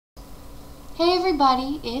Hey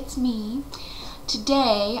everybody, it's me.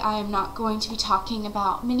 Today I am not going to be talking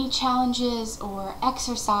about mini challenges or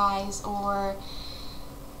exercise or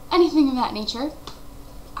anything of that nature.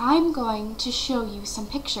 I'm going to show you some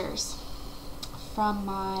pictures from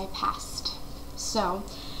my past. So,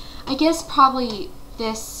 I guess probably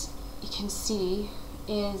this you can see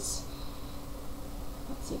is,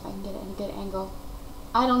 let's see if I can get it in a good angle.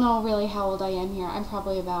 I don't know really how old I am here. I'm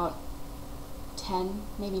probably about 10,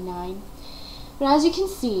 maybe 9. But as you can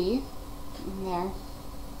see, there,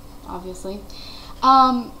 obviously,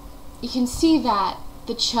 you can see that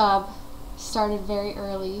the chub started very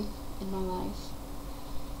early in my life.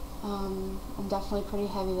 I'm definitely pretty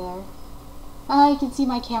heavy there. You can see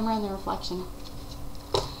my camera in the reflection.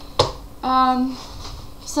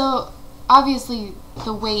 So obviously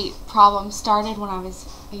the weight problem started when I was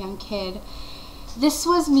a young kid. This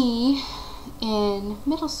was me in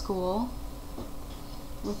middle school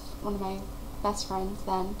with one of my best friends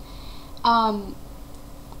then. Look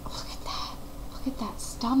at that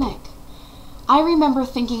stomach. I remember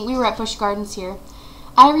thinking, we were at Busch Gardens here,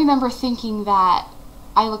 I remember thinking that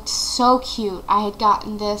I looked so cute. I had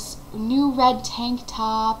gotten this new red tank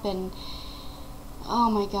top and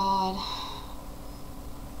oh my god.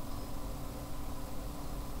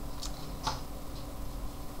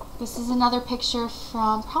 This is another picture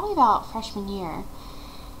from probably about freshman year.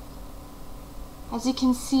 As you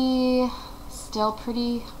can see, still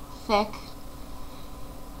pretty thick.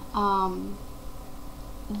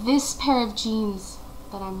 This pair of jeans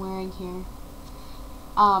that I'm wearing here,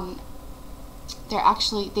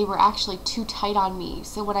 they were actually too tight on me.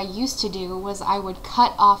 So what I used to do was I would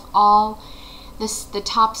cut off all the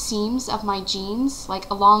top seams of my jeans, like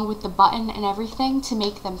along with the button and everything, to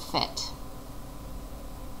make them fit.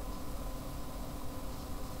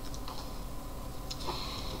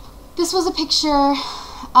 This was a picture, if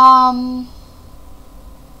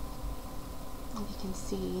you can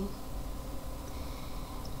see,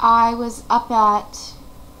 I was up at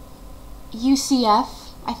UCF.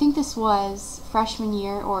 I think this was freshman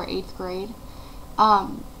year or 8th grade.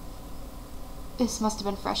 This must have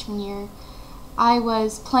been freshman year. I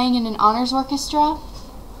was playing in an honors orchestra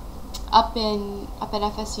up at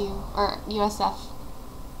FSU, or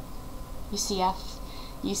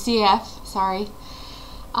UCF, sorry.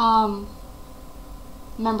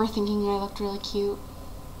 Remember thinking I looked really cute.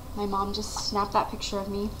 My mom just snapped that picture of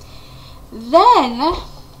me. Then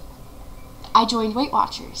I joined Weight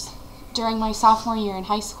Watchers during my sophomore year in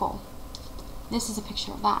high school. This is a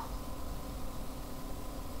picture of that.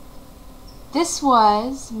 This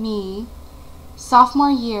was me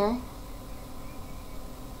sophomore year. You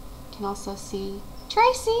can also see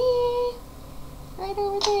Tracy right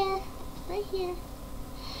over there, right here.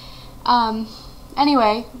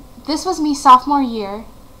 Anyway, this was me sophomore year.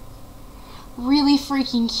 Really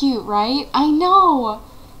freaking cute, right? I know!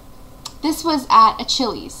 This was at a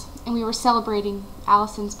Chili's, and we were celebrating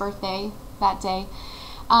Allison's birthday that day.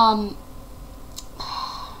 I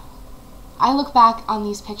look back on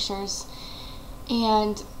these pictures,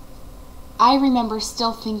 and I remember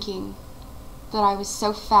still thinking that I was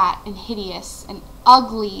so fat and hideous and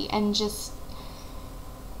ugly and just...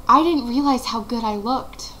 I didn't realize how good I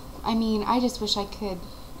looked. I mean, I just wish I could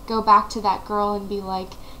go back to that girl and be like,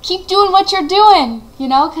 keep doing what you're doing, you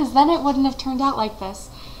know, because then it wouldn't have turned out like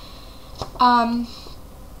this.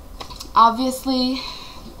 Obviously,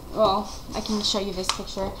 well, I can show you this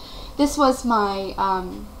picture. This was my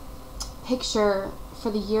picture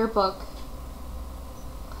for the yearbook.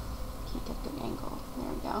 Can't get a good angle.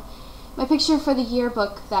 There we go. My picture for the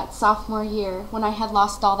yearbook that sophomore year when I had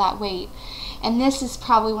lost all that weight. And this is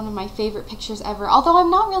probably one of my favorite pictures ever, although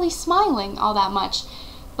I'm not really smiling all that much.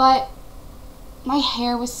 But my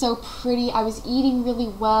hair was so pretty. I was eating really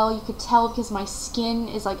well. You could tell because my skin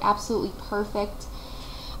is like absolutely perfect.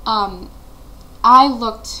 I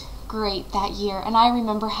looked great that year, and I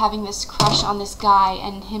remember having this crush on this guy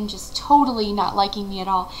and him just totally not liking me at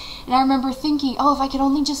all. And I remember thinking, oh, if I could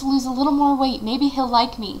only just lose a little more weight, maybe he'll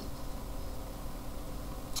like me.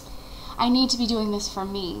 I need to be doing this for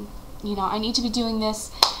me. You know, I need to be doing this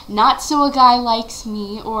not so a guy likes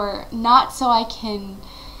me, or not so I can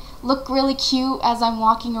look really cute as I'm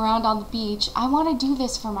walking around on the beach. I want to do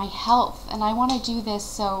this for my health, and I want to do this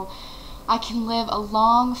so I can live a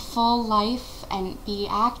long, full life and be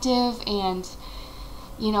active and,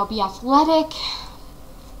 you know, be athletic.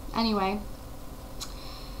 Anyway,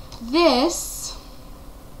 this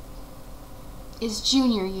is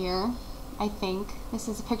junior year, I think. This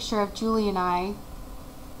is a picture of Julie and I.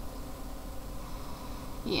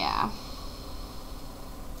 Yeah.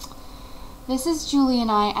 This is Julie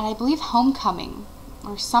and I believe homecoming.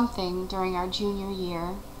 or something during our junior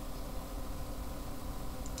year.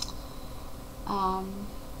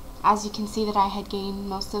 As you can see that I had gained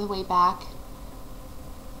most of the way back.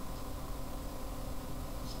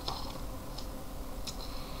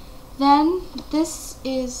 Then this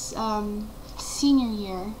is senior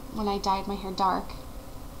year when I dyed my hair dark.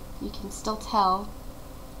 You can still tell.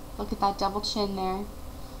 Look at that double chin there.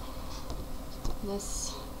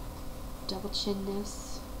 This double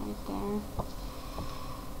chinness right there.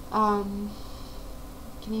 You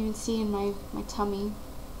can even see in my tummy.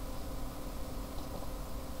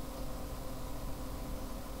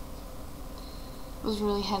 It was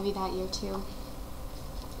really heavy that year too.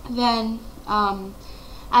 Then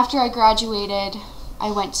after I graduated,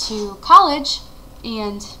 I went to college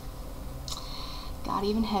and got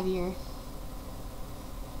even heavier.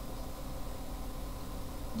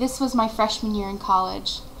 This was my freshman year in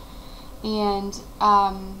college, and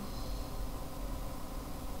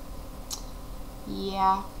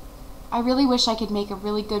yeah, I really wish I could make a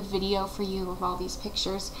really good video for you of all these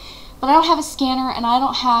pictures, but I don't have a scanner and I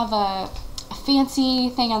don't have a fancy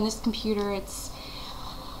thing on this computer.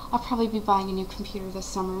 I'll probably be buying a new computer this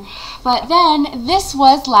summer. But then this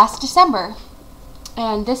was last December,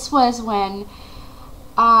 and this was when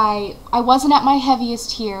I wasn't at my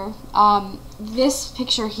heaviest here. This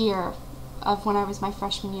picture here of when I was my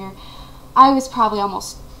freshman year, I was probably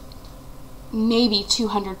almost maybe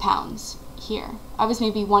 200 pounds here. I was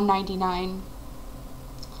maybe 199.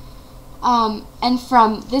 And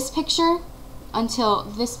from this picture until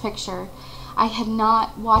this picture, I had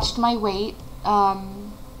not watched my weight.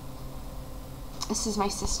 This is my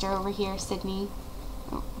sister over here, Sydney.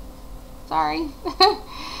 Oh, sorry.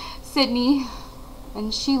 Sydney.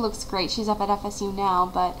 And she looks great. She's up at FSU now,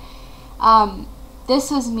 but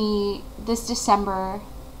this was me this December.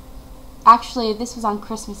 Actually, this was on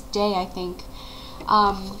Christmas Day, I think.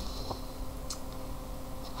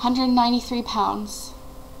 193 pounds.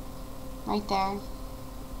 Right there.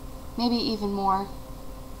 Maybe even more.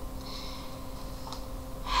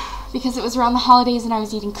 Because it was around the holidays and I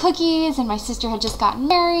was eating cookies and my sister had just gotten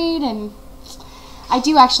married, and I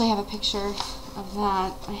do actually have a picture of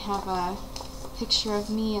that. I have a picture of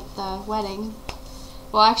me at the wedding.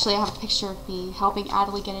 Well, actually I have a picture of me helping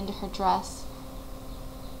Adelie get into her dress.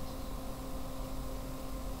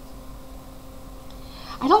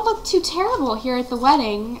 I don't look too terrible here at the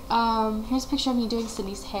wedding. Here's a picture of me doing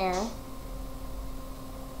Sydney's hair.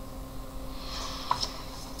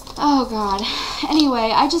 Oh God.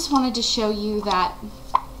 Anyway, I just wanted to show you that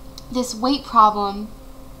this weight problem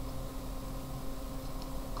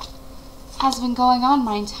has been going on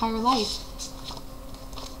my entire life.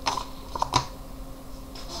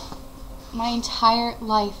 My entire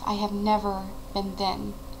life, I have never been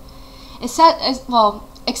thin. Except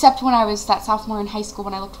when I was that sophomore in high school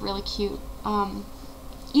when I looked really cute.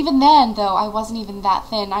 Even then, though, I wasn't even that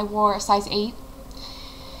thin. I wore a size 8.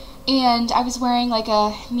 And I was wearing like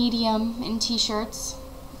a medium in t-shirts.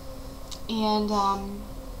 And I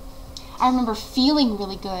remember feeling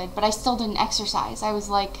really good, but I still didn't exercise. I was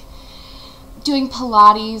like doing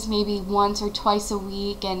Pilates maybe once or twice a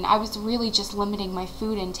week, and I was really just limiting my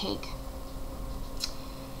food intake.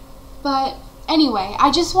 But anyway,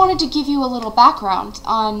 I just wanted to give you a little background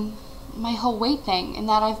on my whole weight thing, and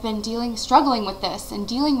that I've been struggling with this and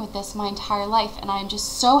dealing with this my entire life, and I'm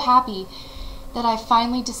just so happy that I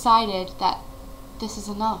finally decided that this is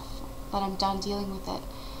enough, that I'm done dealing with it.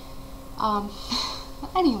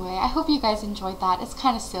 Anyway, I hope you guys enjoyed that. It's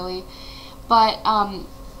kind of silly, but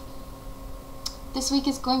this week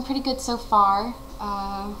is going pretty good so far.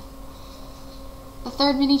 The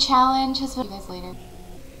third mini challenge has been. See you guys later.